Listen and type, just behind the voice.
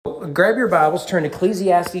grab your Bibles, turn to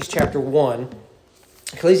Ecclesiastes chapter 1.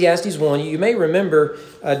 Ecclesiastes 1, you may remember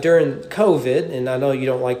during COVID, and I know you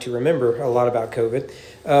don't like to remember a lot about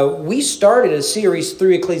COVID, we started a series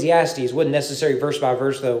through Ecclesiastes. It wasn't necessarily verse by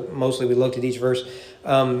verse, though mostly we looked at each verse.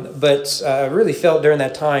 But I really felt during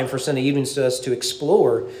that time for Sunday evenings to us to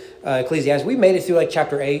explore Ecclesiastes. We made it through like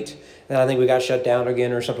chapter 8, and I think we got shut down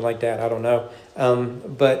again or something like that. I don't know.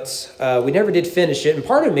 But we never did finish it. And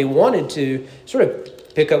part of me wanted to sort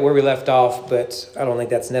of pick up where we left off, but I don't think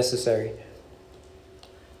that's necessary.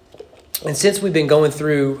 And since we've been going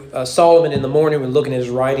through Solomon in the morning, we're looking at his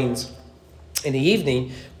writings in the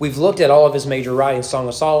evening, we've looked at all of his major writings, Song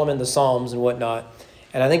of Solomon, the Psalms, and whatnot.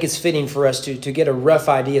 And I think it's fitting for us to get a rough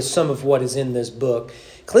idea of some of what is in this book.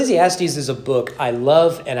 Ecclesiastes is a book I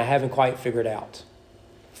love and I haven't quite figured out.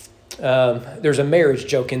 There's a marriage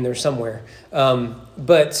joke in there somewhere. So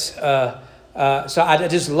I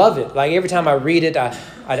just love it. Like every time I read it,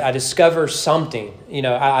 I discover something. You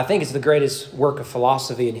know, I think it's the greatest work of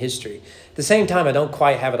philosophy in history. At the same time, I don't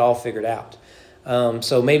quite have it all figured out.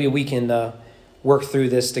 So maybe we can work through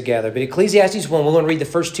this together. But Ecclesiastes 1, we're going to read the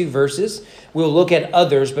first two verses. We'll look at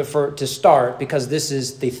others, but to start, because this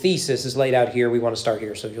is the thesis is laid out here, we want to start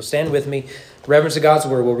here. So if you'll stand with me, reverence of God's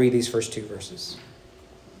word, we'll read these first two verses.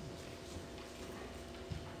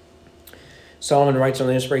 Solomon writes on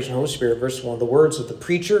the inspiration of the Holy Spirit, verse 1, the words of the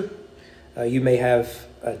preacher. You may have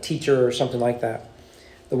a teacher or something like that.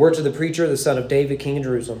 The words of the preacher, the son of David, king of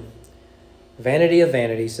Jerusalem. Vanity of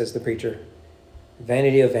vanities, says the preacher.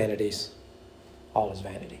 Vanity of vanities. All is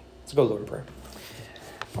vanity. Let's go to the Lord in prayer.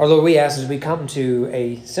 Our Lord, we ask as we come to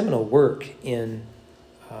a seminal work in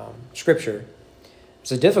Scripture.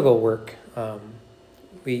 It's a difficult work.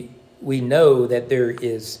 We know that there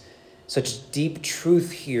is such deep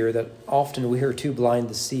truth here that often we are too blind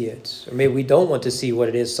to see it. Or maybe we don't want to see what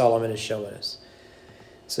it is Solomon is showing us.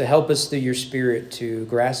 So help us through your Spirit to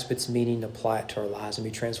grasp its meaning, apply it to our lives, and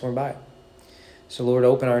be transformed by it. So Lord,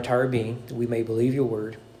 open our entire being that we may believe your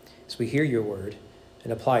word as we hear your word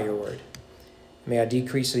and apply your word. May I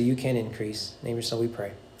decrease so you can increase. In the name of your Son we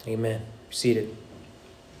pray. Amen. Be seated.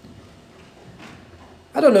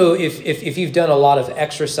 I don't know if you've done a lot of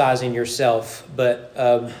exercising yourself,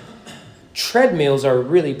 but treadmills are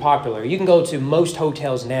really popular. You can go to most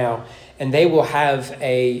hotels now, and they will have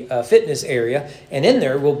a fitness area, and in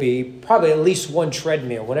there will be probably at least one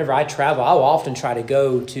treadmill. Whenever I travel, I will often try to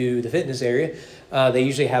go to the fitness area. They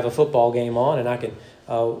usually have a football game on, and I can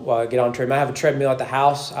get on treadmill. I have a treadmill at the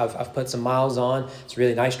house. I've put some miles on. It's a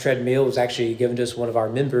really nice treadmill. It was actually given to us one of our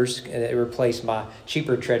members, and it replaced my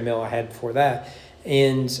cheaper treadmill I had before that.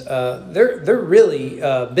 And they're really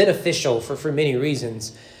beneficial for many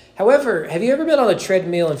reasons. However, have you ever been on a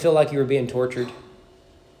treadmill and feel like you were being tortured?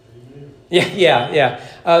 Yeah.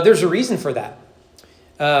 There's a reason for that.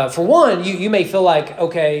 For one, you may feel like,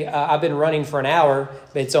 okay, I've been running for an hour,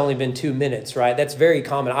 but it's only been 2 minutes, right? That's very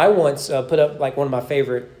common. I once put up like one of my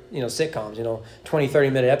favorite, sitcoms, 20,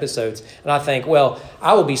 30-minute episodes. And I think, well,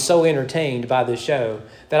 I will be so entertained by this show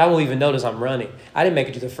that I won't even notice I'm running. I didn't make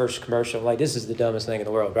it to the first commercial. Like, this is the dumbest thing in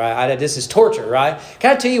the world, right? This is torture, right?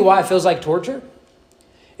 Can I tell you why it feels like torture?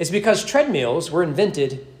 It's because treadmills were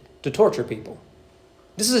invented to torture people.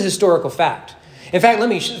 This is a historical fact. In fact, let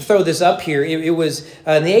me throw this up here. It was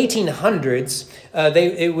in the 1800s.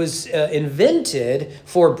 It was invented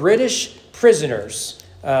for British prisoners.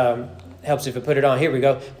 Helps if I put it on. Here we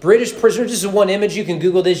go. British prisoners. This is one image. You can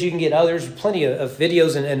Google this. You can get others. Plenty of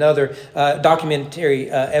videos and other documentary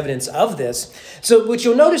evidence of this. So what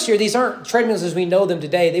you'll notice here, these aren't treadmills as we know them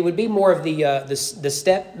today. They would be more of the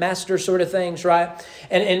step master sort of things, right?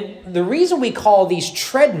 And the reason we call these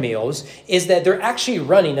treadmills is that they're actually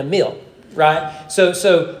running a mill. Right? So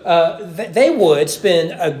they would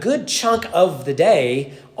spend a good chunk of the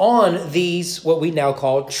day on these, what we now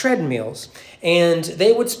call treadmills. And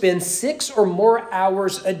they would spend 6 or more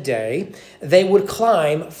hours a day. They would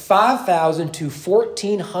climb 5,000 to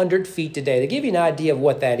 1,400 feet a day. To give you an idea of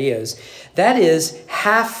what that is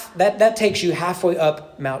that takes you halfway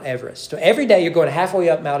up Mount Everest. So every day you're going halfway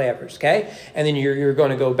up Mount Everest, okay? And then you're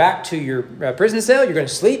going to go back to your prison cell. You're going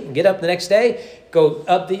to sleep and get up the next day, go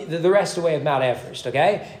up the rest of the way of Mount Everest,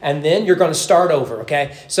 okay? And then you're going to start over,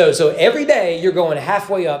 okay? So every day you're going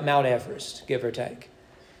halfway up Mount Everest, give or take.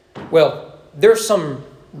 Well, there's some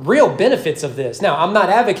real benefits of this. Now, I'm not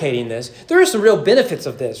advocating this. There are some real benefits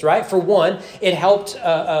of this, right? For one, it helped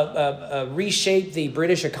reshape the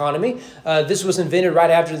British economy. This was invented right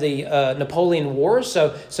after the Napoleon Wars, so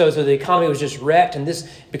the economy was just wrecked, and this,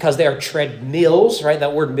 because they are treadmills, right?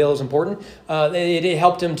 That word mill is important. It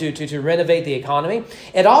helped them to renovate the economy.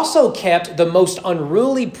 It also kept the most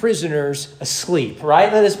unruly prisoners asleep,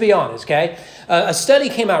 right? Let us be honest, okay? A study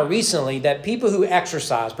came out recently that people who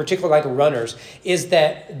exercise, particularly like runners, is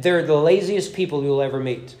that they're the laziest people you'll ever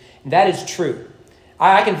meet. And that is true.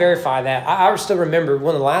 I can verify that. I still remember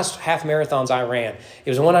one of the last half marathons I ran. It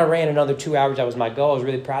was when I ran another 2 hours. That was my goal. I was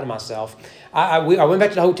really proud of myself. I went back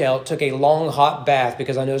to the hotel, took a long hot bath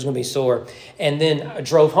because I knew it was going to be sore, and then I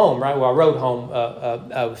drove home, right? Well, I rode home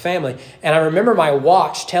with family. And I remember my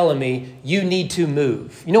watch telling me, you need to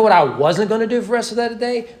move. You know what I wasn't going to do for the rest of that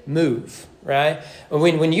day? Move, right?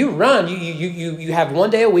 When you run, you have 1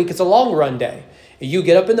 day a week. It's a long run day. You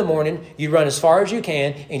get up in the morning, you run as far as you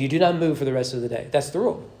can, and you do not move for the rest of the day. That's the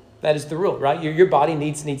rule. That is the rule, right? Your body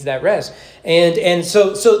needs that rest. And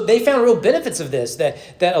so they found real benefits of this, that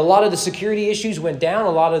a lot of the security issues went down,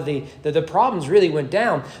 a lot of the problems really went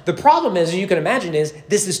down. The problem is, as you can imagine, is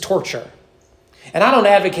this is torture. And I don't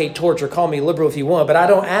advocate torture. Call me liberal if you want, but I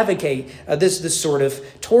don't advocate this sort of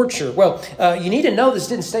torture. Well, you need to know this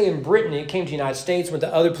didn't stay in Britain. It came to the United States, went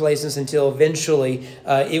to other places until eventually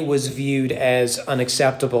it was viewed as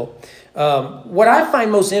unacceptable. What I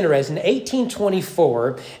find most interesting, in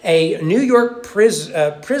 1824, a New York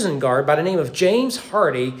prison guard by the name of James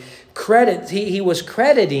Hardy, he was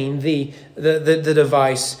crediting the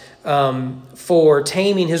device for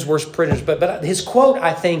taming his worst prisoners. But his quote,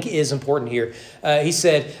 I think, is important here. He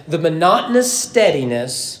said, "The monotonous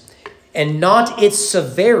steadiness and not its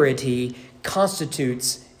severity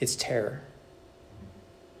constitutes its terror."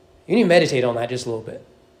 You need to meditate on that just a little bit.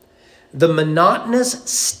 The monotonous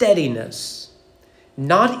steadiness,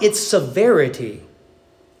 not its severity,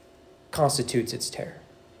 constitutes its terror.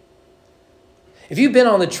 If you've been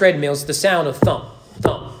on the treadmill, it's the sound of thump,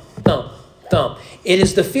 thump, thump, thump. It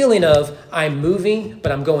is the feeling of, I'm moving,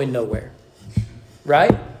 but I'm going nowhere.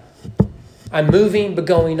 Right? I'm moving, but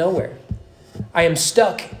going nowhere. I am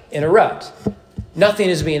stuck in a rut. Nothing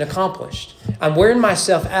is being accomplished. I'm wearing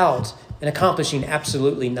myself out and accomplishing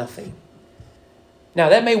absolutely nothing. Now,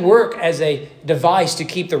 that may work as a device to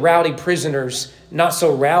keep the rowdy prisoners not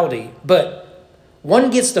so rowdy, but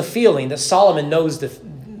one gets the feeling that Solomon knows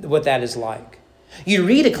what that is like. You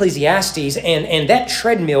read Ecclesiastes, and that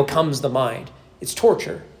treadmill comes to mind. It's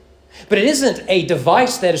torture. But it isn't a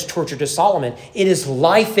device that is torture to Solomon. It is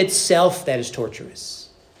life itself that is torturous.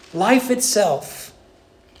 Life itself.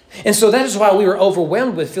 And so that is why we were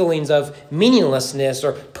overwhelmed with feelings of meaninglessness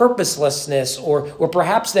or purposelessness, or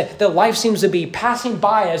perhaps that life seems to be passing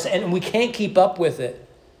by us and we can't keep up with it.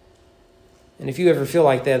 And if you ever feel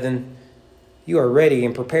like that, then you are ready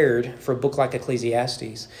and prepared for a book like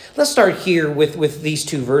Ecclesiastes. Let's start here with these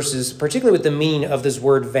two verses, particularly with the meaning of this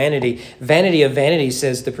word vanity. Vanity of vanities,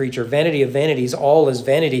 says the preacher. Vanity of vanities, all is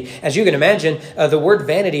vanity. As you can imagine, the word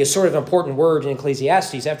vanity is sort of an important word in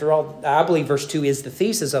Ecclesiastes. After all, I believe verse 2 is the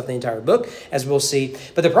thesis of the entire book, as we'll see.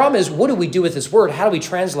 But the problem is, what do we do with this word? How do we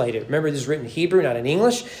translate it? Remember, this is written in Hebrew, not in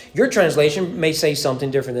English. Your translation may say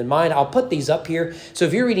something different than mine. I'll put these up here. So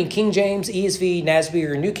if you're reading King James, ESV, NASB,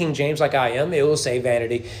 or New King James like I am, it will say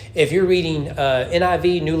vanity. If you're reading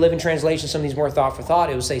NIV, New Living Translation, some of these more thought for thought,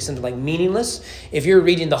 it will say something like meaningless. If you're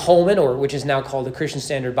reading the Holman, or which is now called the Christian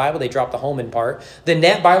Standard Bible, they dropped the Holman part. The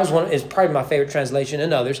Net Bible is probably my favorite translation,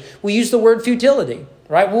 and others. We use the word futility.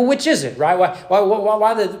 Right? Well, which is it? Right?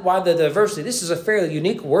 Why the diversity? This is a fairly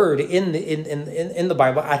unique word in the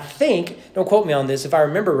Bible. I think, don't quote me on this, if I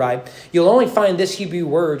remember right, you'll only find this Hebrew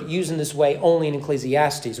word used in this way only in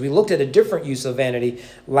Ecclesiastes. We looked at a different use of vanity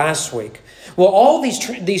last week. Well, all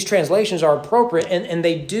these translations are appropriate and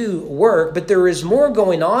they do work, but there is more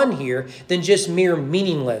going on here than just mere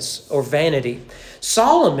meaningless or vanity.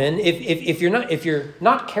 Solomon, if you're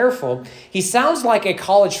not careful, he sounds like a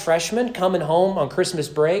college freshman coming home on Christmas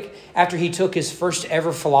break after he took his first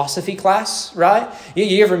ever philosophy class, right?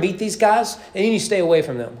 You ever meet these guys? And you stay away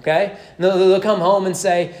from them, okay? They'll come home and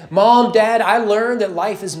say, "Mom, Dad, I learned that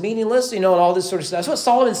life is meaningless," and all this sort of stuff. That's what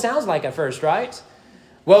Solomon sounds like at first, right?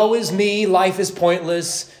 Woe is me, life is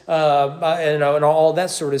pointless, and all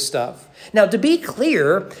that sort of stuff. Now, to be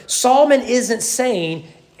clear, Solomon isn't saying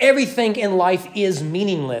everything in life is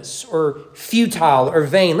meaningless or futile or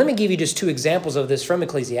vain. Let me give you just two examples of this from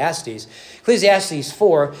Ecclesiastes. Ecclesiastes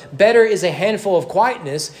 4, better is a handful of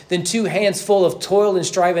quietness than 2 hands full of toil and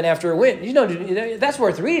striving after a wind. That's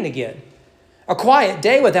worth reading again. A quiet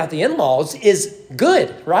day without the in-laws is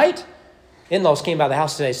good, right? In-laws came by the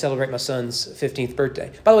house today to celebrate my son's 15th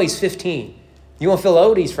birthday. By the way, he's 15. You won't feel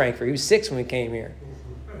old, East Frankfort. He was 6 when we came here.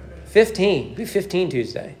 15. He'll be 15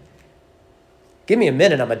 Tuesday. Give me a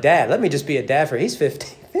minute. I'm a dad. Let me just be a dad for he's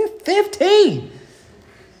 15. 15!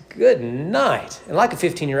 Good night. And like a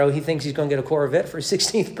 15-year-old, he thinks he's going to get a Corvette for his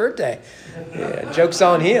 16th birthday. Yeah, joke's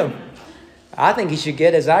on him. I think he should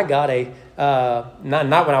get, as I got,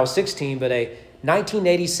 not when I was 16, but a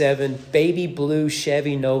 1987 baby blue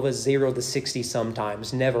Chevy Nova 0 to 60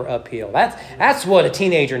 sometimes, never uphill. That's what a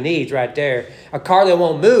teenager needs right there. A car that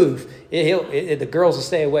won't move. The girls will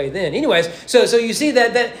stay away then. Anyways, so you see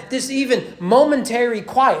that this even momentary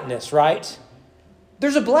quietness, right?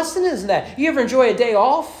 There's a blessing in that. You ever enjoy a day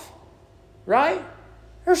off, right?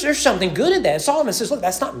 There's something good in that. Solomon says, look,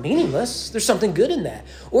 that's not meaningless. There's something good in that.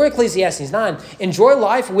 Or Ecclesiastes 9, enjoy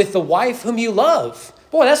life with the wife whom you love.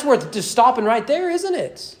 Boy, that's worth just stopping right there, isn't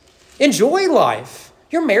it? Enjoy life.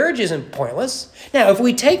 Your marriage isn't pointless. Now, if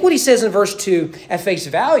we take what he says in verse 2 at face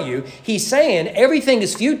value, he's saying everything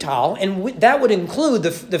is futile, and that would include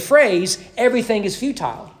the phrase, everything is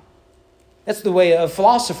futile. That's the way a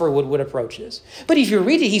philosopher would approach this. But if you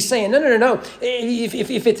read it, he's saying, no.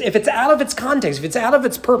 If it's out of its context, if it's out of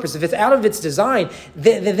its purpose, if it's out of its design,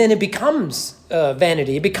 then it becomes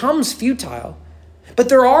vanity. It becomes futile. But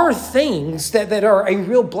there are things that are a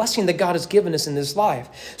real blessing that God has given us in this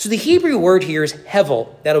life. So the Hebrew word here is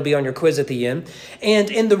hevel. That'll be on your quiz at the end.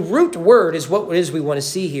 And the root word is what it is we want to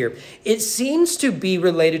see here. It seems to be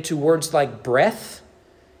related to words like breath,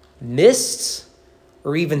 mists,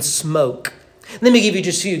 or even smoke. Let me give you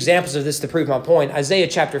just a few examples of this to prove my point. Isaiah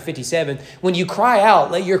chapter 57, when you cry out,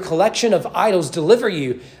 let your collection of idols deliver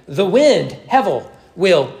you. The wind, hevel,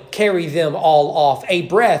 will carry them all off. A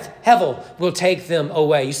breath, hevel, will take them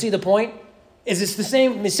away. You see the point? Is it's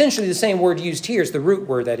essentially the same word used here. It's the root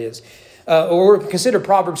word, that is. Or consider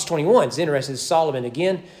Proverbs 21. It's interesting. It's Solomon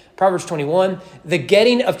again. Proverbs 21, the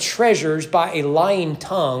getting of treasures by a lying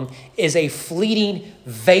tongue is a fleeting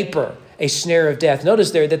vapor, a snare of death.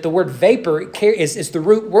 Notice there that the word vapor is the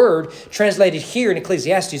root word translated here in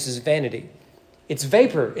Ecclesiastes as vanity. It's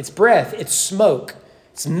vapor, it's breath, it's smoke,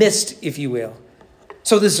 it's mist, if you will.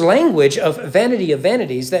 So this language of vanity of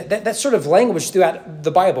vanities, that sort of language throughout the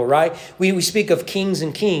Bible, right? We speak of kings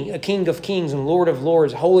and king, a king of kings and Lord of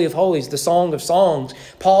lords, holy of holies, the song of songs.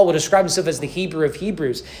 Paul would describe himself as the Hebrew of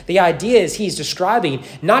Hebrews. The idea is he's describing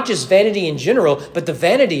not just vanity in general, but the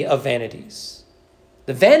vanity of vanities.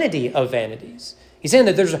 The vanity of vanities. He's saying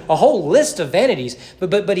that there's a whole list of vanities,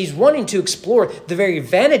 but he's wanting to explore the very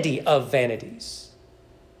vanity of vanities.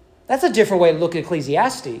 That's a different way to look at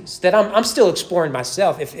Ecclesiastes that I'm still exploring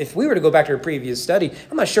myself. If we were to go back to a previous study,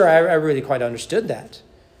 I'm not sure I really quite understood that.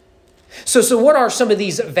 So what are some of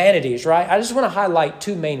these vanities, right? I just want to highlight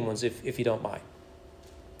two main ones, if you don't mind.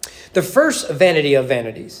 The first vanity of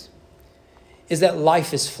vanities is that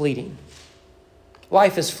life is fleeting.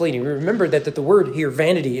 Life is fleeting. Remember that the word here,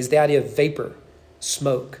 vanity, is the idea of vapor,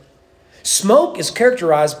 smoke. Smoke is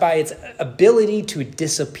characterized by its ability to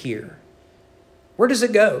disappear. Where does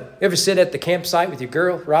it go? You ever sit at the campsite with your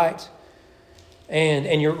girl, right?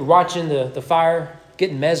 And you're watching the fire,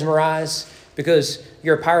 getting mesmerized because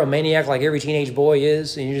you're a pyromaniac like every teenage boy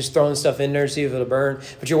is, and you're just throwing stuff in there to see if it'll burn.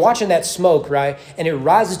 But you're watching that smoke, right? And it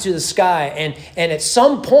rises to the sky, and at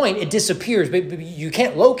some point it disappears, but you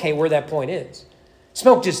can't locate where that point is.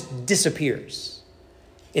 Smoke just disappears.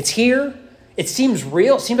 It's here. It seems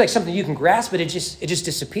real. It seems like something you can grasp, but it just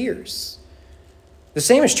disappears. The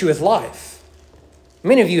same is true with life.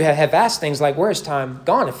 Many of you have asked things like, where is time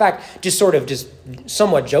gone? In fact, just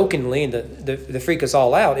somewhat jokingly, and the freak us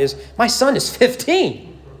all out is, my son is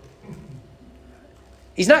 15.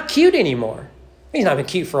 He's not cute anymore. He's not been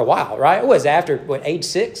cute for a while, right? It was after, age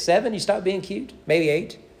 6, 7, you stopped being cute? Maybe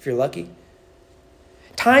 8, if you're lucky.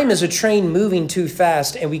 Time is a train moving too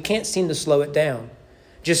fast, and we can't seem to slow it down.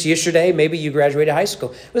 Just yesterday, maybe you graduated high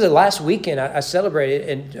school. It was the last weekend I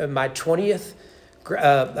celebrated in my 20th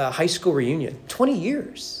high school reunion. 20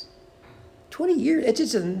 years. 20 years. It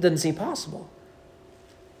just doesn't seem possible.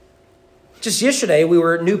 Just yesterday, we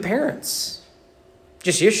were new parents.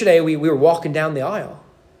 Just yesterday, we were walking down the aisle.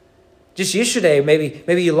 Just yesterday,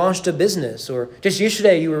 maybe you launched a business, or just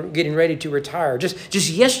yesterday you were getting ready to retire. Just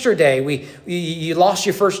yesterday, you lost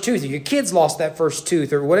your first tooth, or your kids lost that first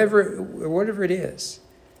tooth, or whatever it is.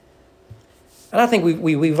 And I think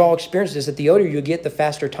we've all experienced this, that the older you get, the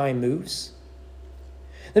faster time moves.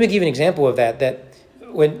 Let me give you an example of that. That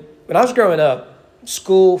when I was growing up,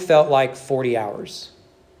 school felt like 40 hours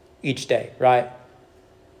each day, right?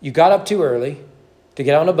 You got up too early to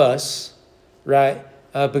get on a bus, right?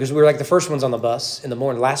 Because we were like the first ones on the bus in the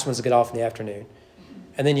morning, last ones to get off in the afternoon.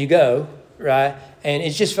 And then you go, right? And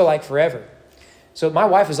it just felt like forever. So my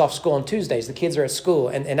wife is off school on Tuesdays. The kids are at school,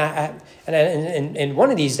 and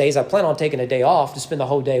one of these days I plan on taking a day off to spend the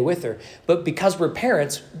whole day with her. But because we're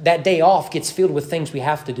parents, that day off gets filled with things we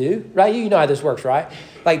have to do, right? You know how this works, right?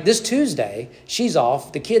 Like this Tuesday, she's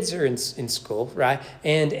off. The kids are in school, right?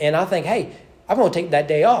 And I think, hey, I'm going to take that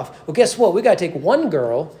day off. Well, guess what? We got to take one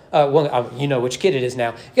girl. You know which kid it is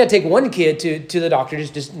now. You got to take one kid to the doctor.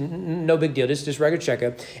 Just no big deal. Just regular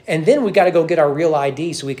checkup. And then we got to go get our real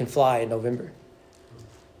ID so we can fly in November.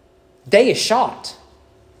 Day is shot.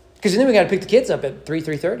 Because then we got to pick the kids up at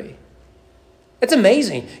 3:30. It's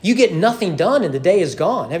amazing. You get nothing done and the day is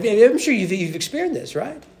gone. I'm sure you've experienced this,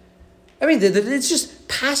 right? I mean, it's just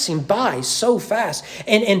passing by so fast.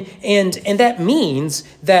 And that means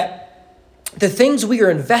that the things we are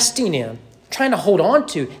investing in, trying to hold on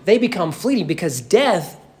to, they become fleeting because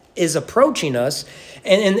death is approaching us.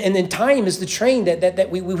 And then time is the train that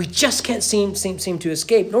we just can't seem to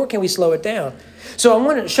escape, nor can we slow it down. So I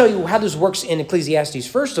want to show you how this works in Ecclesiastes.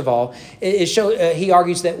 First of all, he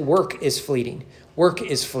argues that work is fleeting. Work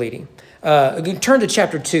is fleeting. Turn to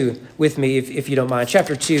chapter 2 with me, if you don't mind.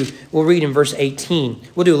 Chapter 2, we'll read in verse 18.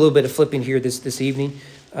 We'll do a little bit of flipping here this evening.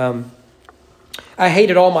 I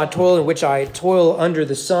hated all my toil in which I toil under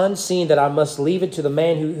the sun, seeing that I must leave it to the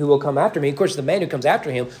man who will come after me. Of course, the man who comes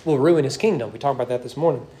after him will ruin his kingdom. We talked about that this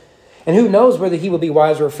morning. And who knows whether he will be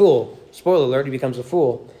wise or a fool? Spoiler alert, he becomes a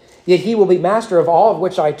fool. Yet he will be master of all of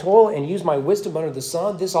which I toil and use my wisdom under the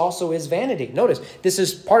sun. This also is vanity. Notice, this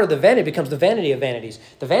is part of the vanity, becomes the vanity of vanities.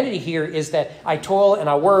 The vanity here is that I toil and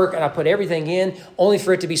I work and I put everything in only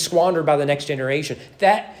for it to be squandered by the next generation.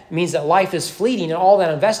 That means that life is fleeting and all that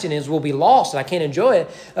I'm investing in will be lost and I can't enjoy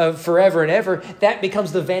it forever and ever. That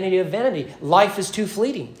becomes the vanity of vanity. Life is too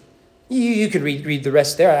fleeting. You could read the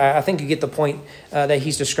rest there. I think you get the point that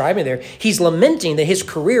he's describing there. He's lamenting that his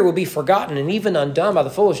career will be forgotten and even undone by the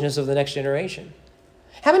foolishness of the next generation.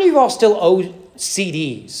 How many of you all still owe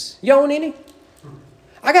CDs? You own any?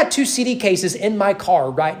 I got 2 CD cases in my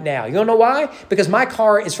car right now. You don't know why? Because my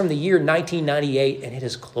car is from the year 1998 and it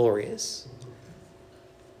is glorious.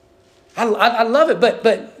 I love it,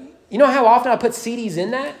 but you know how often I put CDs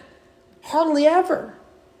in that? Hardly ever.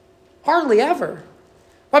 Hardly ever.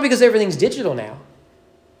 Why? Because everything's digital now.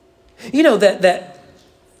 You know that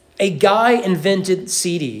a guy invented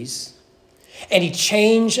CDs and he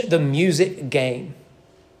changed the music game.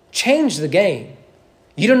 Changed the game.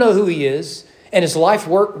 You don't know who he is, and his life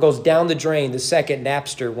work goes down the drain the second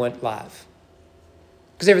Napster went live.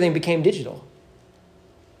 Because everything became digital.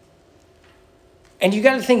 And you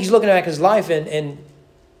got to think he's looking at his life and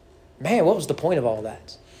man, what was the point of all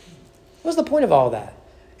that? What was the point of all that?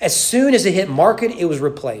 As soon as it hit market, it was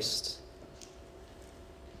replaced.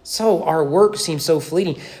 So our work seems so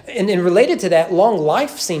fleeting. And related to that, long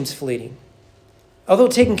life seems fleeting. Although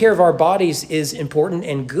taking care of our bodies is important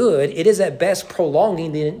and good, it is at best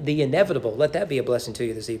prolonging the inevitable. Let that be a blessing to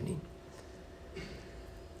you this evening.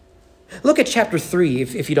 Look at chapter 3,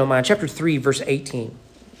 if you don't mind. Chapter 3, verse 18.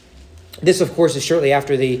 This, of course, is shortly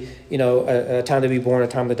after the, a time to be born, a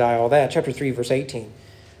time to die, all that. Chapter 3, verse 18.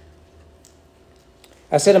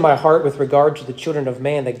 I said in my heart with regard to the children of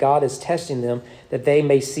man that God is testing them, that they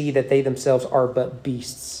may see that they themselves are but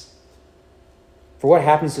beasts. For what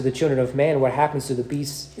happens to the children of man, what happens to the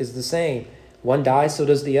beasts is the same. One dies, so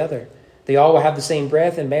does the other. They all will have the same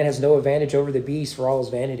breath, and man has no advantage over the beast, for all is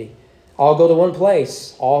vanity. All go to one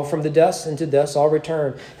place, all from the dust, and to dust all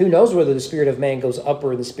return. Who knows whether the spirit of man goes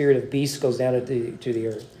upward, and the spirit of beasts goes down to the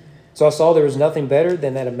earth? So I saw there was nothing better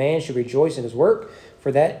than that a man should rejoice in his work,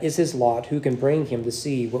 for that is his lot. Who can bring him to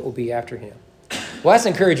see what will be after him? Well, that's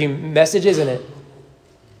an encouraging message, isn't it?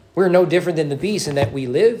 We're no different than the beast in that we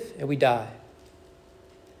live and we die.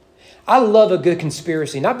 I love a good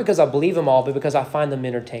conspiracy, not because I believe them all, but because I find them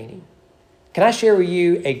entertaining. Can I share with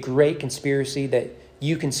you a great conspiracy that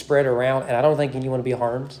you can spread around and I don't think anyone will be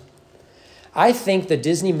harmed? I think the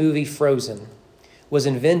Disney movie Frozen was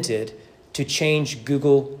invented to change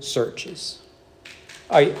Google searches.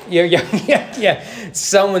 Oh, yeah.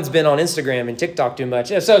 Someone's been on Instagram and TikTok too much.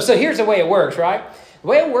 So here's the way it works, right? The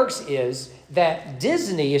way it works is that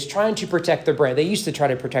Disney is trying to protect their brand. They used to try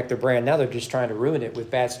to protect their brand. Now they're just trying to ruin it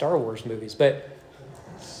with bad Star Wars movies. But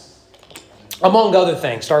among other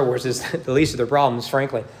things, Star Wars is the least of their problems,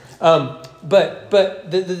 frankly. But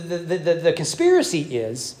the conspiracy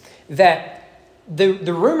is that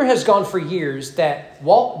the rumor has gone for years that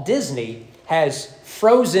Walt Disney has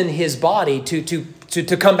frozen his body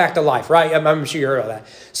to come back to life, right? I'm sure you heard of that.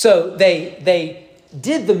 So they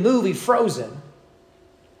did the movie Frozen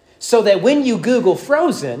so that when you Google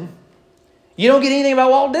Frozen, you don't get anything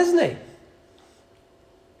about Walt Disney.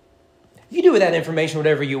 You do with that information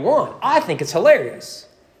whatever you want. I think it's hilarious.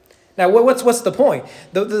 Now, what's the point?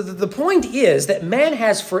 The point is that man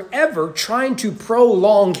has forever trying to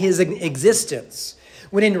prolong his existence,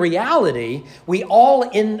 when in reality, we all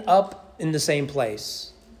end up in the same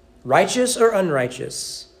place. Righteous or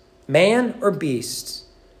unrighteous, man or beast,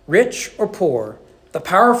 rich or poor, the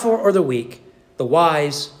powerful or the weak, the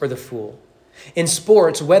wise or the fool. In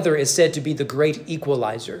sports, weather is said to be the great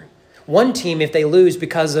equalizer. One team, if they lose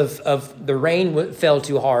because of the rain fell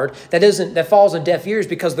too hard, that falls on deaf ears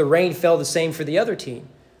because the rain fell the same for the other team.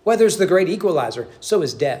 Weather's the great equalizer. So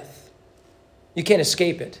is death. You can't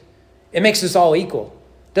escape it. It makes us all equal.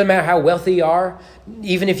 Doesn't matter how wealthy you are,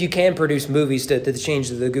 even if you can produce movies to change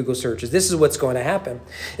the Google searches. This is what's going to happen.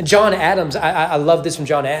 And John Adams, I love this from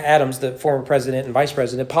John Adams, the former president and vice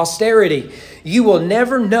president. Posterity, you will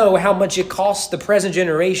never know how much it costs the present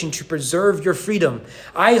generation to preserve your freedom.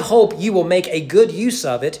 I hope you will make a good use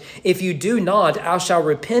of it. If you do not, I shall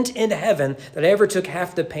repent in heaven that I ever took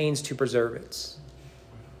half the pains to preserve it.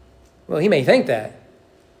 Well, he may think that,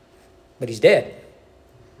 but he's dead.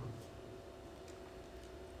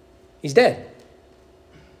 He's dead.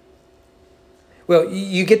 Well,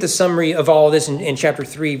 you get the summary of all this in chapter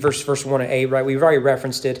 3, verse 1-8, right? We've already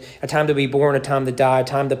referenced it. A time to be born, a time to die, a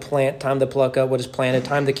time to plant, time to pluck up what is planted,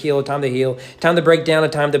 time to kill, a time to heal, time to break down, a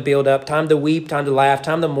time to build up, time to weep, time to laugh,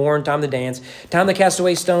 time to mourn, time to dance, time to cast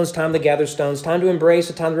away stones, time to gather stones, time to embrace,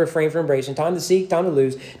 a time to refrain from embracing, time to seek, time to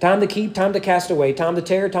lose, time to keep, time to cast away, time to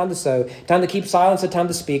tear, time to sow, time to keep silence, a time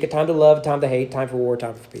to speak, a time to love, a time to hate, time for war,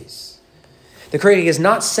 time for peace. The critic is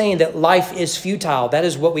not saying that life is futile. That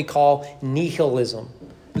is what we call nihilism.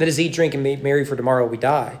 Let us eat, drink, and be merry, for tomorrow we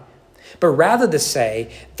die. But rather to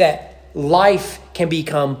say that life can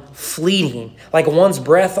become fleeting. Like one's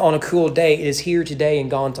breath on a cool day, it is here today and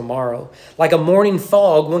gone tomorrow. Like a morning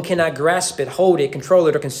fog, one cannot grasp it, hold it, control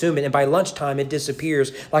it, or consume it. And by lunchtime, it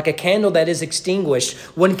disappears. Like a candle that is extinguished,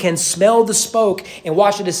 one can smell the smoke and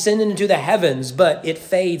watch it ascend into the heavens, but it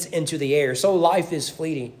fades into the air. So life is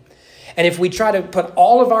fleeting. And if we try to put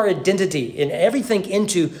all of our identity and everything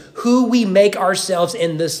into who we make ourselves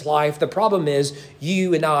in this life, the problem is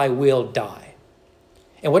you and I will die.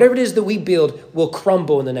 And whatever it is that we build will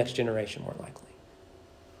crumble in the next generation, more likely.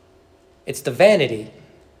 It's the vanity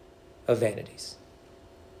of vanities.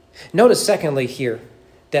 Notice, secondly, here,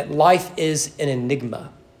 that life is an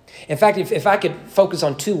enigma. In fact, if I could focus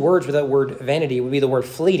on two words with that word vanity, it would be the word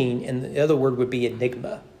fleeting, and the other word would be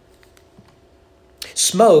enigma.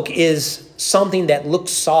 Smoke is something that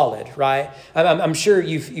looks solid, right? I'm sure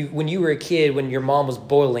when you were a kid, when your mom was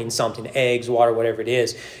boiling something, eggs, water, whatever it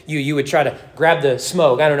is, you would try to grab the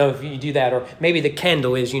smoke. I don't know if you do that, or maybe the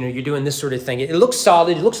candle is, you're doing this sort of thing. It looks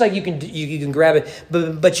solid. It looks like you can grab it,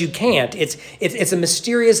 but you can't. It's a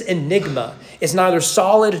mysterious enigma. It's neither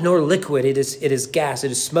solid nor liquid. It is gas. It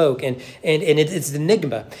is smoke, and it's an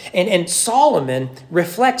enigma. And Solomon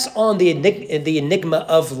reflects on the enigma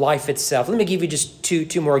of life itself. Let me give you just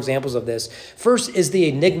two more examples of this. First is the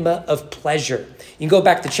enigma of pleasure. You can go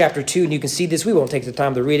back to chapter 2 and you can see this. We won't take the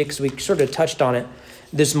time to read it because we sort of touched on it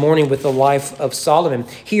this morning with the life of Solomon.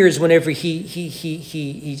 Here's whenever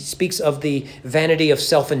he speaks of the vanity of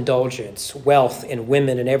self-indulgence, wealth and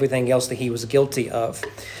women and everything else that he was guilty of.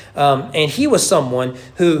 And he was someone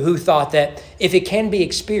who thought that if it can be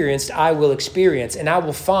experienced, I will experience, and I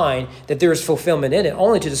will find that there is fulfillment in it,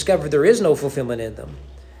 only to discover there is no fulfillment in them.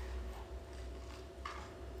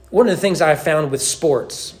 One of the things I found with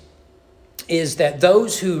sports is that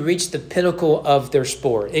those who reach the pinnacle of their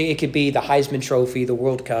sport, it could be the Heisman Trophy, the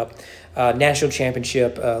World Cup, national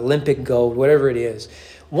championship, Olympic gold, whatever it is.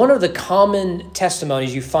 One of the common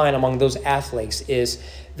testimonies you find among those athletes is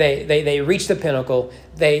they reach the pinnacle,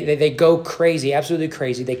 they go crazy, absolutely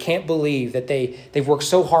crazy. They can't believe that they've worked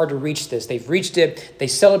so hard to reach this. They've reached it. They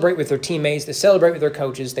celebrate with their teammates. They celebrate with their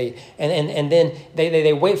coaches. And then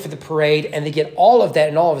they wait for the parade, and they get all of that,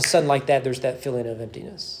 and all of a sudden, like that, there's that feeling of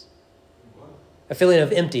emptiness. A feeling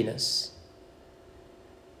of emptiness.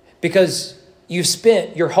 Because you've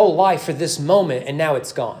spent your whole life for this moment, and now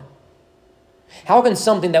it's gone. How can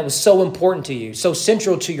something that was so important to you, so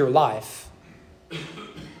central to your life,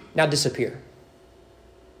 now disappear?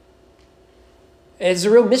 It's a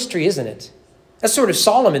real mystery, isn't it? That's sort of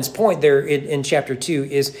Solomon's point there in chapter 2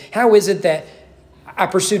 is, how is it that I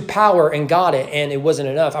pursued power and got it and it wasn't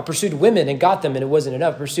enough? I pursued women and got them and it wasn't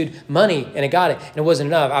enough. I pursued money and I got it and it wasn't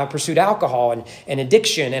enough. I pursued alcohol and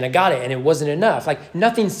addiction and I got it and it wasn't enough. Like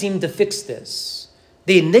nothing seemed to fix this.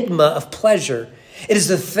 The enigma of pleasure. It is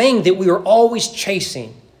the thing that we are always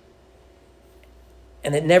chasing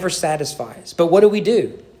and it never satisfies. But what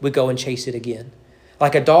do? We go and chase it again.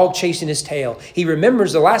 like a dog chasing his tail. He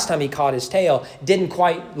remembers the last time he caught his tail, didn't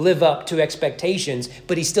quite live up to expectations,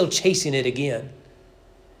 but he's still chasing it again.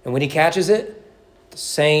 And when he catches it, the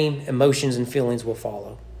same emotions and feelings will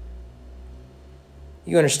follow.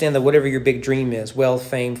 You understand that whatever your big dream is, wealth,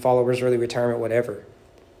 fame, followers, early retirement, whatever,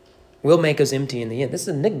 will make us empty in the end. This is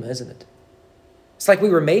an enigma, isn't it? It's like we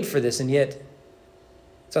were made for this, and yet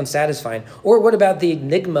it's unsatisfying. Or what about the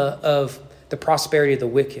enigma of the prosperity of the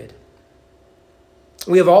wicked?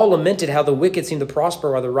 We have all lamented how the wicked seem to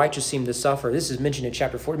prosper while the righteous seem to suffer. This is mentioned in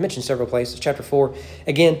chapter 4. It's mentioned several places. Chapter 4,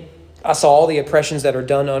 again, I saw all the oppressions that are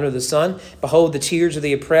done under the sun. Behold, the tears of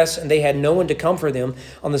the oppressed, and they had no one to comfort them.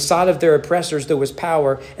 On the side of their oppressors there was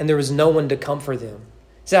power, and there was no one to comfort them.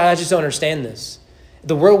 See, I just don't understand this. If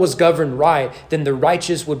the world was governed right, then the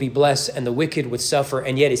righteous would be blessed and the wicked would suffer,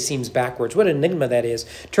 and yet it seems backwards. What an enigma that is.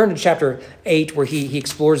 Turn to chapter 8, where he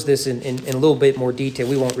explores this in a little bit more detail.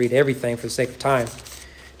 We won't read everything for the sake of time.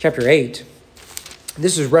 Chapter 8,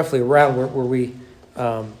 this is roughly around where we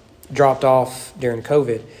dropped off during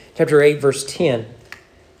COVID. Chapter 8, verse 10,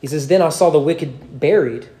 he says, Then I saw the wicked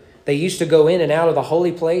buried. They used to go in and out of the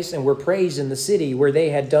holy place and were praised in the city where they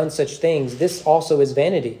had done such things. This also is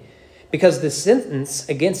vanity. Because the sentence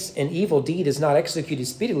against an evil deed is not executed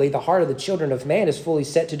speedily, the heart of the children of man is fully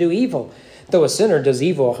set to do evil. Though a sinner does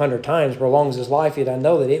evil 100 times, prolongs his life, yet I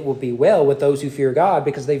know that it will be well with those who fear God,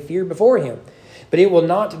 because they fear before him. But it will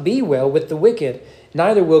not be well with the wicked,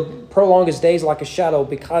 neither will prolong his days like a shadow,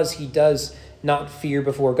 because he does not fear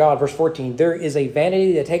before God. Verse 14, there is a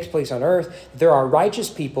vanity that takes place on earth. There are righteous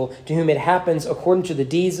people to whom it happens according to the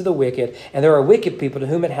deeds of the wicked, and there are wicked people to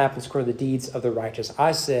whom it happens according to the deeds of the righteous.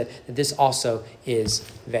 I said that this also is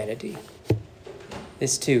vanity.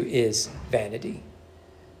 This too is vanity.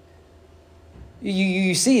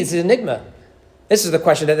 You see, it's an enigma. This is the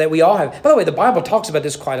question that we all have. By the way, the Bible talks about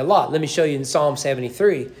this quite a lot. Let me show you in Psalm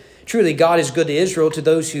 73. Truly, God is good to Israel, to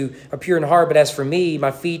those who are pure in heart. But as for me,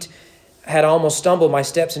 my feet had almost stumbled, my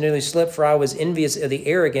steps had nearly slipped, for I was envious of the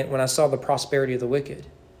arrogant when I saw the prosperity of the wicked.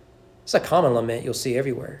 It's a common lament you'll see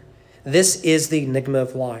everywhere. This is the enigma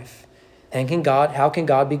of life. And how can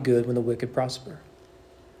God be good when the wicked prosper?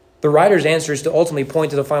 The writer's answer is to ultimately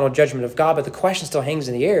point to the final judgment of God, but the question still hangs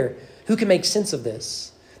in the air. Who can make sense of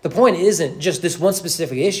this? The point isn't just this one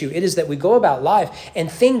specific issue. It is that we go about life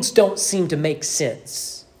and things don't seem to make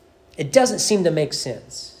sense. It doesn't seem to make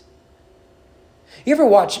sense. You ever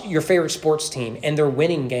watch your favorite sports team and they're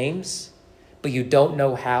winning games, but you don't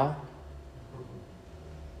know how?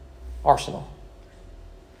 Arsenal.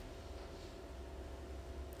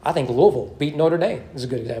 I think Louisville beat Notre Dame is a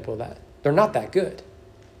good example of that. They're not that good.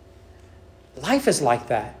 Life is like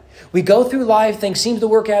that. We go through life, things seem to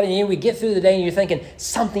work out, and we get through the day and you're thinking,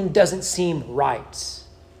 something doesn't seem right.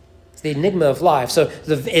 It's the enigma of life. So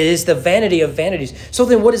it is the vanity of vanities. So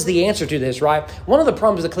then what is the answer to this, right? One of the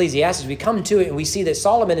problems with Ecclesiastes, we come to it and we see that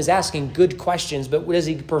Solomon is asking good questions, but does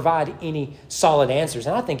he provide any solid answers?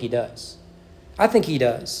 And I think he does. I think he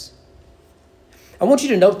does. I want you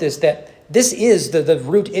to note this, that this is the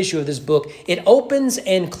root issue of this book. It opens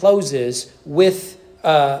and closes with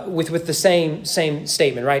the same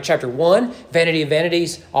statement, right? Chapter 1, vanity of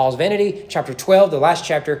vanities, all is vanity. Chapter 12, the last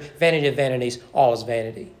chapter, vanity of vanities, all is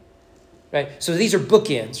vanity. Right? So these are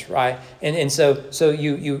bookends, right? And so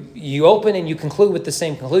you open and you conclude with the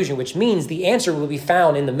same conclusion, which means the answer will be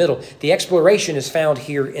found in the middle. The exploration is found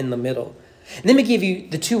here in the middle. And let me give you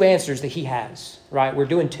the two answers that he has, right? We're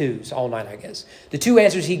doing twos all night, I guess. The two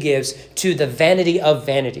answers he gives to the vanity of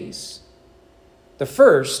vanities. The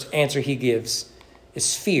first answer he gives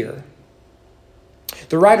is fear.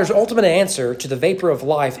 The writer's ultimate answer to the vapor of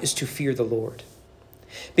life is to fear the Lord.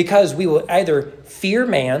 Because we will either fear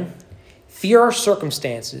man, fear our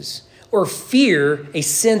circumstances, or fear a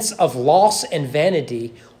sense of loss and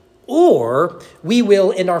vanity, or we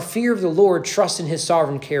will, in our fear of the Lord, trust in his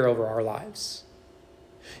sovereign care over our lives.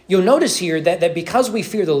 You'll notice here that because we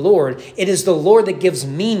fear the Lord, it is the Lord that gives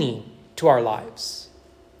meaning to our lives.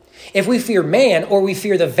 If we fear man, or we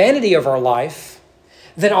fear the vanity of our life,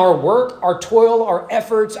 then our work, our toil, our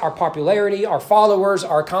efforts, our popularity, our followers,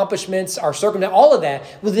 our accomplishments, our circumstance, all of that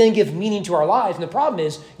will then give meaning to our lives. And the problem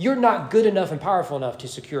is you're not good enough and powerful enough to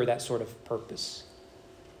secure that sort of purpose.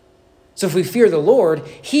 So if we fear the Lord,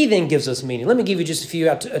 he then gives us meaning. Let me give you just a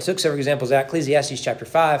few. I took several examples out. Ecclesiastes chapter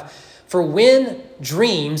 5. For when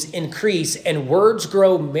dreams increase and words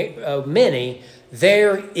grow many,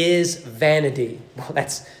 there is vanity. Well,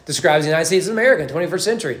 that describes the United States of America in the 21st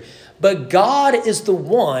century. But God is the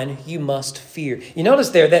one you must fear. You notice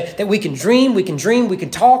there that we can dream, we can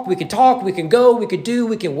talk, we can go, we could do,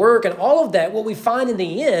 we can work, and all of that, what we find in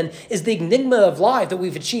the end is the enigma of life, that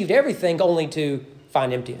we've achieved everything only to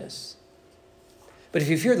find emptiness. But if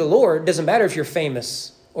you fear the Lord, it doesn't matter if you're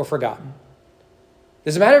famous or forgotten. It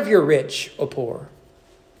doesn't matter if you're rich or poor,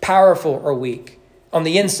 powerful or weak, on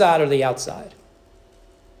the inside or the outside.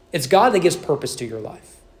 It's God that gives purpose to your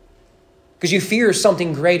life. Because you fear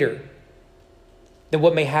something greater than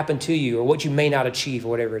what may happen to you or what you may not achieve or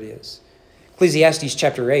whatever it is. Ecclesiastes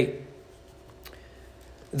chapter 8.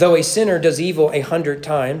 Though a sinner does evil 100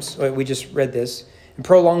 times, we just read this, and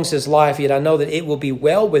prolongs his life, yet I know that it will be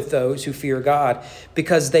well with those who fear God,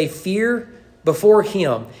 because they fear before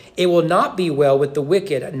him. It will not be well with the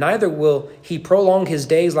wicked, neither will he prolong his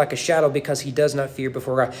days like a shadow, because he does not fear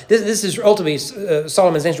before God. This is ultimately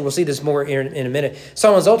Solomon's answer. We'll see this more in a minute.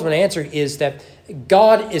 Solomon's ultimate answer is that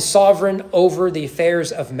God is sovereign over the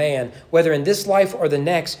affairs of man. Whether in this life or the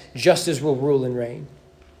next, justice will rule and reign.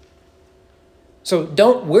 So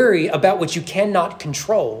don't worry about what you cannot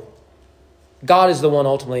control. God is the one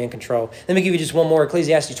ultimately in control. Let me give you just one more.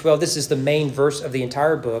 Ecclesiastes 12. This is the main verse of the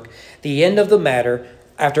entire book. The end of the matter,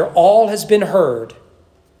 after all has been heard,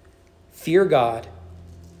 fear God,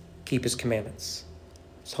 keep his commandments.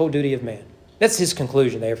 It's the whole duty of man. That's his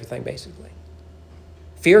conclusion to everything, basically.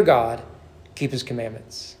 Fear God, keep his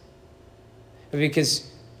commandments.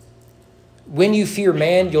 Because when you fear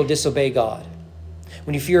man, you'll disobey God.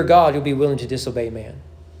 When you fear God, you'll be willing to disobey man.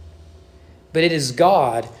 But it is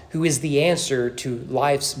God who is the answer to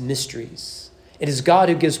life's mysteries. It is God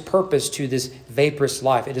who gives purpose to this vaporous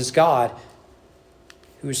life. It is God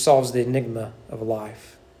who solves the enigma of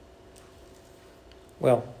life.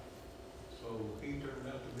 Well. So he turned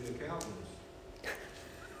out to be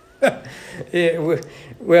a Calvinist.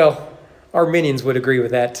 Well, Arminians would agree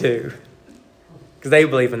with that too, because they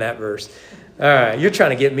believe in that verse. All right, you're trying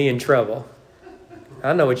to get me in trouble.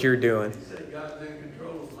 I know what you're doing.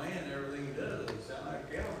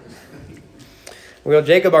 Well,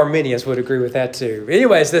 Jacob Arminius would agree with that too.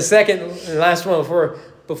 Anyways, the second and last one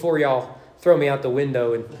before y'all throw me out the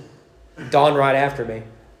window and dawn right after me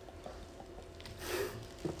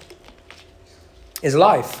is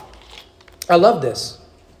life. I love this.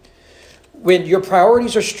 When your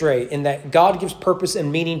priorities are straight in that God gives purpose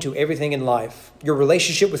and meaning to everything in life, your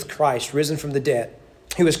relationship with Christ, risen from the dead,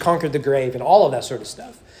 who has conquered the grave and all of that sort of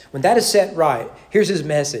stuff. When that is set right, here's his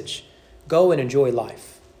message. Go and enjoy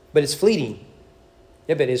life. But it's fleeting.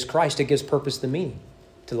 Yeah, but it's Christ that gives purpose and meaning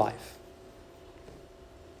to life.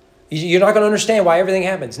 You're not going to understand why everything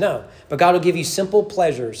happens. No. But God will give you simple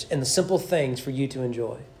pleasures and the simple things for you to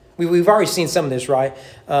enjoy. We've already seen some of this, right?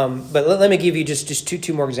 But let me give you just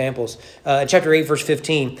two more examples. Chapter 8, verse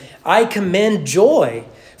 15. I commend joy,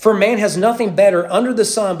 for man has nothing better under the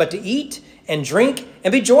sun but to eat and drink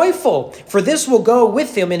and be joyful. For this will go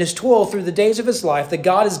with him in his toil through the days of his life that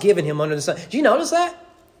God has given him under the sun. Do you notice that?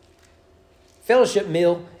 Fellowship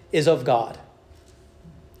meal is of God.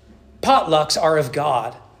 Potlucks are of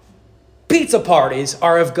God. Pizza parties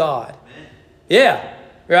are of God. Yeah,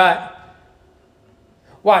 right.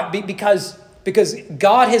 Why? Because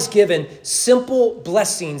God has given simple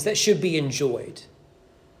blessings that should be enjoyed.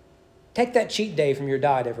 Take that cheat day from your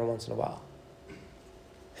diet every once in a while.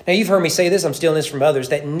 Now, you've heard me say this, I'm stealing this from others,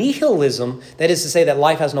 that nihilism, that is to say that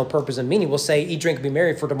life has no purpose and meaning, will say, eat, drink, and be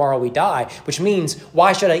merry, for tomorrow we die, which means,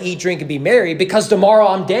 why should I eat, drink, and be merry? Because tomorrow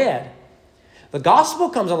I'm dead. The gospel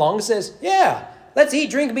comes along and says, yeah, let's eat,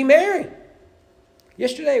 drink, and be merry.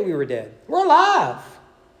 Yesterday we were dead. We're alive.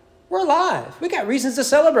 We're alive. We got reasons to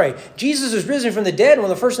celebrate. Jesus is risen from the dead, and one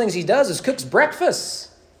of the first things he does is cooks breakfast.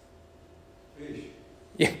 Fish.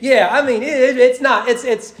 Yeah, I mean, it's not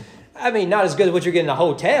as good as what you're getting in a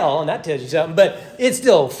hotel, and that tells you something, but it's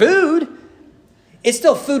still food. It's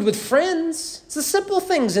still food with friends. It's the simple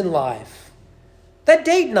things in life. That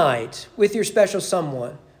date night with your special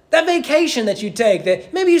someone. That vacation that you take,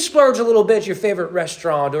 that maybe you splurge a little bit at your favorite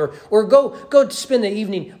restaurant, or go spend the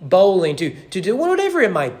evening bowling to do whatever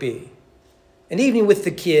it might be. An evening with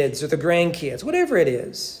the kids or the grandkids, whatever it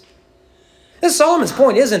is. This Solomon's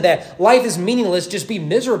point isn't that life is meaningless, just be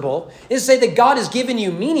miserable. It's to say that God has given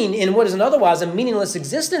you meaning in what is otherwise a meaningless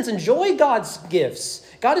existence. Enjoy God's gifts.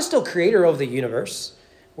 God is still creator of the universe,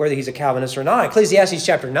 whether he's a Calvinist or not. Ecclesiastes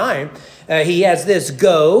chapter 9, he has this,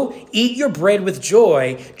 go, eat your bread with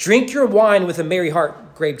joy, drink your wine with a merry heart.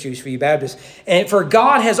 Grape juice for you Baptists. And for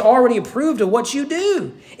God has already approved of what you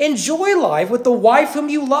do. Enjoy life with the wife whom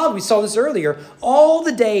you love. We saw this earlier. All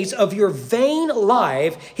the days of your vain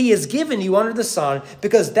life he has given you under the sun,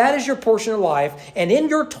 because that is your portion of life, and in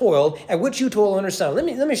your toil, at which you toil under the sun. Let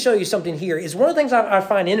me show you something here. Is one of the things I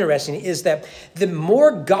find interesting is that the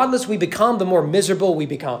more godless we become, the more miserable we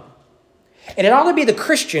become. And it ought to be the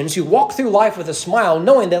Christians who walk through life with a smile,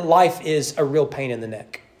 knowing that life is a real pain in the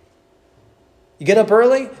neck. You get up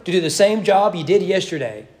early to do the same job you did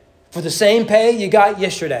yesterday for the same pay you got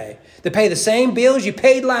yesterday, to pay the same bills you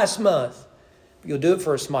paid last month. You'll do it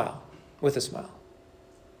for a smile, with a smile.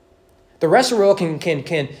 The rest of the world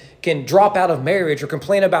can drop out of marriage or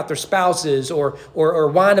complain about their spouses or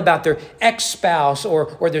whine about their ex-spouse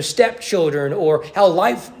or their stepchildren or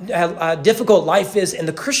how difficult life is. And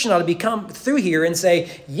the Christian ought to come through here and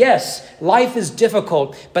say, yes, life is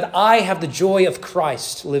difficult, but I have the joy of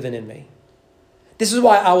Christ living in me. This is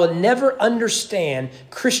why I will never understand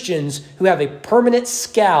Christians who have a permanent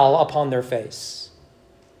scowl upon their face.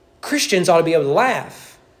 Christians ought to be able to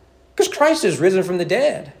laugh because Christ is risen from the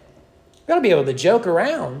dead. We ought to be able to joke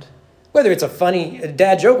around, whether it's a funny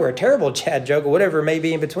dad joke or a terrible dad joke or whatever it may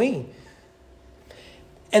be in between.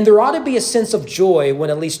 And there ought to be a sense of joy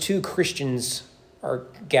when at least two Christians are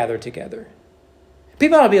gathered together.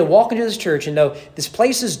 People ought to be able to walk into this church and know this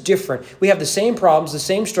place is different. We have the same problems, the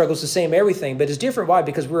same struggles, the same everything, but it's different. Why?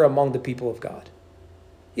 Because we're among the people of God.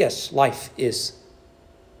 Yes, life is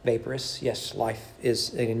vaporous. Yes, life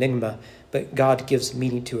is an enigma, but God gives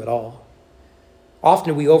meaning to it all.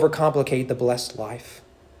 Often we overcomplicate the blessed life.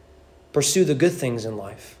 Pursue the good things in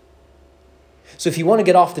life. So if you want to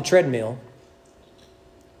get off the treadmill,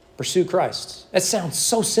 pursue Christ. That sounds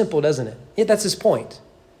so simple, doesn't it? Yeah, that's his point.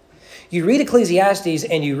 You read Ecclesiastes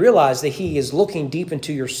and you realize that he is looking deep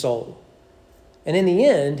into your soul. And in the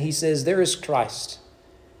end, he says, there is Christ.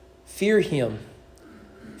 Fear him.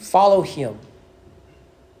 Follow him.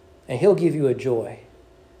 And he'll give you a joy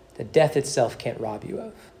that death itself can't rob you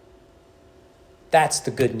of. That's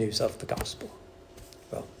the good news of the gospel.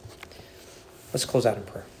 Well, let's close out in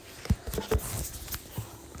prayer.